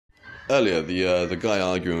earlier, the guy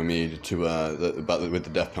arguing with me with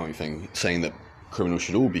the death penalty thing, saying that criminals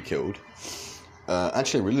should all be killed.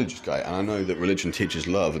 Actually, a religious guy, and I know that religion teaches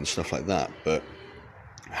love and stuff like that. But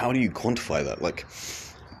how do you quantify that? Like,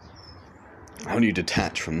 how do you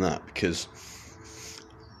detach from that? Because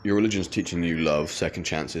your religion's teaching you love, second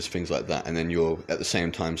chances, things like that, and then you're at the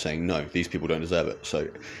same time saying, no, these people don't deserve it. So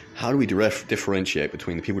how do we differentiate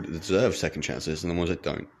between the people that deserve second chances and the ones that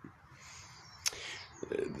don't?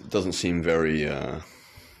 It doesn't seem very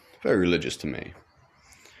religious to me.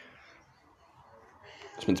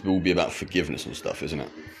 It's meant to all be about forgiveness and stuff, isn't it?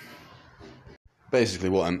 Basically,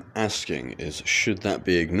 what I'm asking is, should that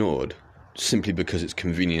be ignored simply because it's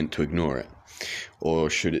convenient to ignore it? Or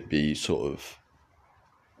should it be sort of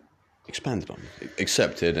expanded on,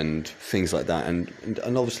 accepted, and things like that? And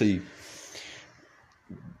obviously,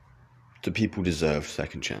 do people deserve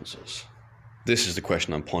second chances? This is the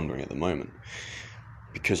question I'm pondering at the moment,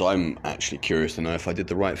 because I'm actually curious to know if I did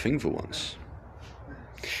the right thing for once.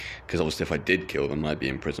 Because obviously, if I did kill them, I'd be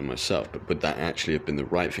in prison myself, but would that actually have been the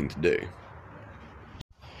right thing to do?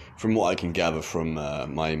 From what I can gather from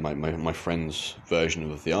my friend's version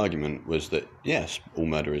of the argument was that, yes, all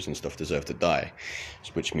murderers and stuff deserve to die,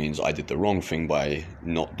 which means I did the wrong thing by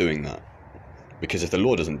not doing that. Because if the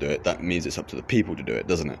law doesn't do it, that means it's up to the people to do it,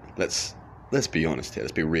 doesn't it? Let's be honest here,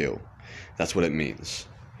 let's be real. That's what it means.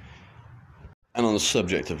 And on the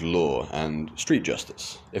subject of law and street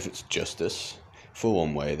justice, if it's justice for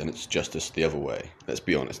one way, then it's justice the other way. Let's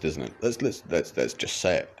be honest, isn't it? Let's just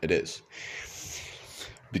say it. It is.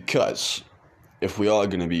 Because if we are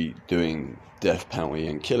going to be doing death penalty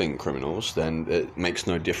and killing criminals, then it makes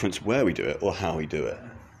no difference where we do it or how we do it.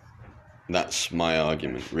 That's my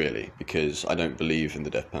argument, really, because I don't believe in the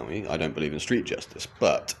death penalty. I don't believe in street justice.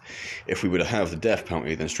 But if we were to have the death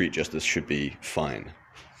penalty, then street justice should be fine.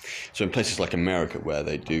 So in places like America, where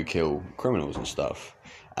they do kill criminals and stuff,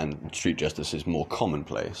 and street justice is more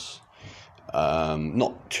commonplace,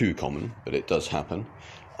 not too common, but it does happen,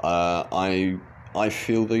 I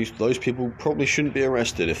feel those people probably shouldn't be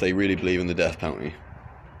arrested if they really believe in the death penalty.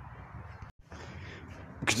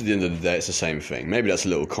 Because at the end of the day, it's the same thing. Maybe that's a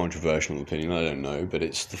little controversial opinion, I don't know, but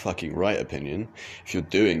it's the fucking right opinion. If you're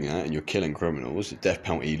doing that and you're killing criminals, death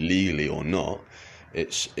penalty legally or not,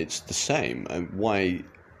 it's the same. And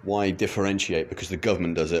why differentiate because the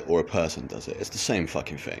government does it or a person does it? It's the same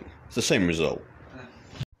fucking thing. It's the same result.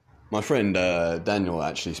 My friend Daniel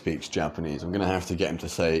actually speaks Japanese. I'm going to have to get him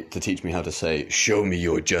to teach me how to say, "Show me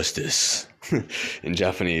your justice," in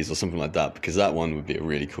Japanese or something like that, because that one would be a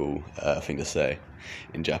really cool thing to say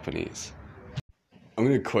in Japanese. I'm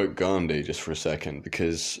going to quote Gandhi just for a second,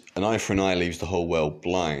 because an eye for an eye leaves the whole world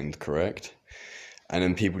blind, correct? And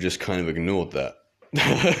then people just kind of ignored that.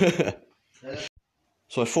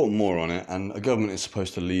 So I thought more on it, and a government is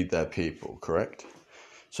supposed to lead their people, correct?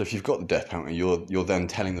 So if you've got the death penalty, you're then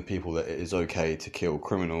telling the people that it is okay to kill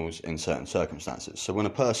criminals in certain circumstances. So when a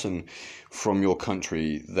person from your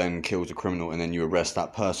country then kills a criminal and then you arrest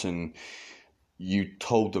that person, you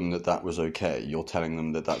told them that was okay. You're telling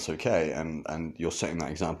them that that's okay, and you're setting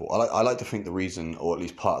that example. I like to think the reason, or at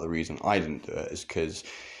least part of the reason I didn't do it, is because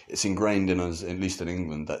it's ingrained in us, at least in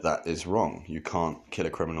England, that is wrong. You can't kill a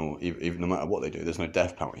criminal, even no matter what they do. There's no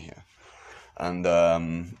death penalty here. And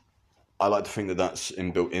I like to think that that's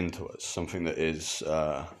inbuilt into us, something that is,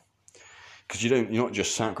 because you're not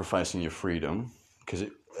just sacrificing your freedom, because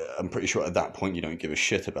I'm pretty sure at that point you don't give a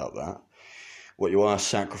shit about that. What you are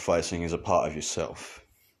sacrificing is a part of yourself,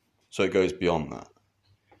 so it goes beyond that.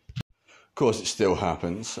 Of course, it still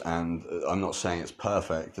happens, and I'm not saying it's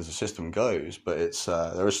perfect as the system goes, but it's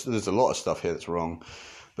there's a lot of stuff here that's wrong.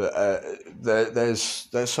 But there's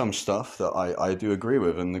some stuff that I do agree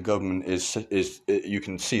with, and the government is you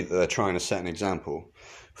can see that they're trying to set an example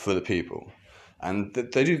for the people, and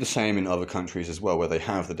they do the same in other countries as well, where they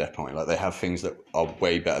have the death penalty. Like, they have things that are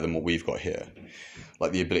way better than what we've got here,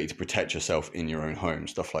 like the ability to protect yourself in your own home,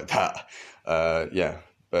 stuff like that.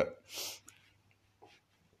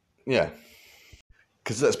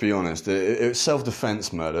 Because let's be honest, it's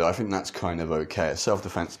self-defense murder. I think that's kind of okay. A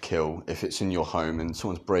self-defense kill, if it's in your home and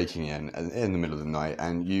someone's breaking in the middle of the night,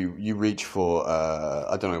 and you reach for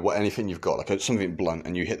I don't know, anything you've got, like something blunt,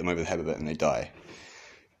 and you hit them over the head with it and they die.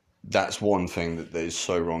 That's one thing that is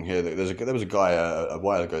so wrong here. There was a guy a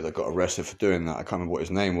while ago that got arrested for doing that. I can't remember what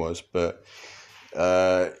his name was, but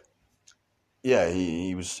I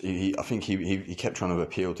think he kept trying to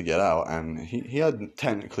appeal to get out, and he hadn't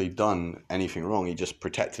technically done anything wrong. He just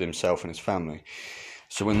protected himself and his family.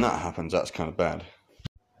 So when that happens, that's kind of bad.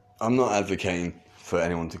 I'm not advocating for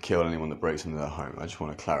anyone to kill anyone that breaks into their home. I just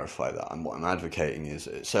want to clarify that. And what I'm advocating is,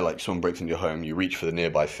 say like someone breaks into your home, you reach for the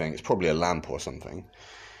nearby thing. It's probably a lamp or something,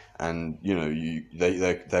 and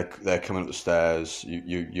they're coming up the stairs.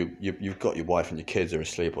 You've got your wife and your kids are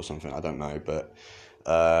asleep or something. I don't know, but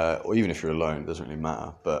or even if you're alone, it doesn't really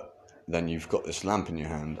matter. But then you've got this lamp in your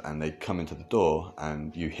hand, and they come into the door,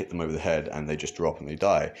 and you hit them over the head, and they just drop and they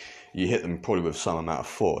die. You hit them probably with some amount of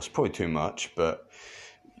force, probably too much, but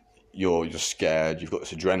you're just scared, you've got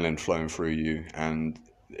this adrenaline flowing through you, and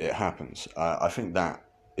it happens. I think that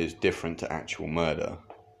is different to actual murder.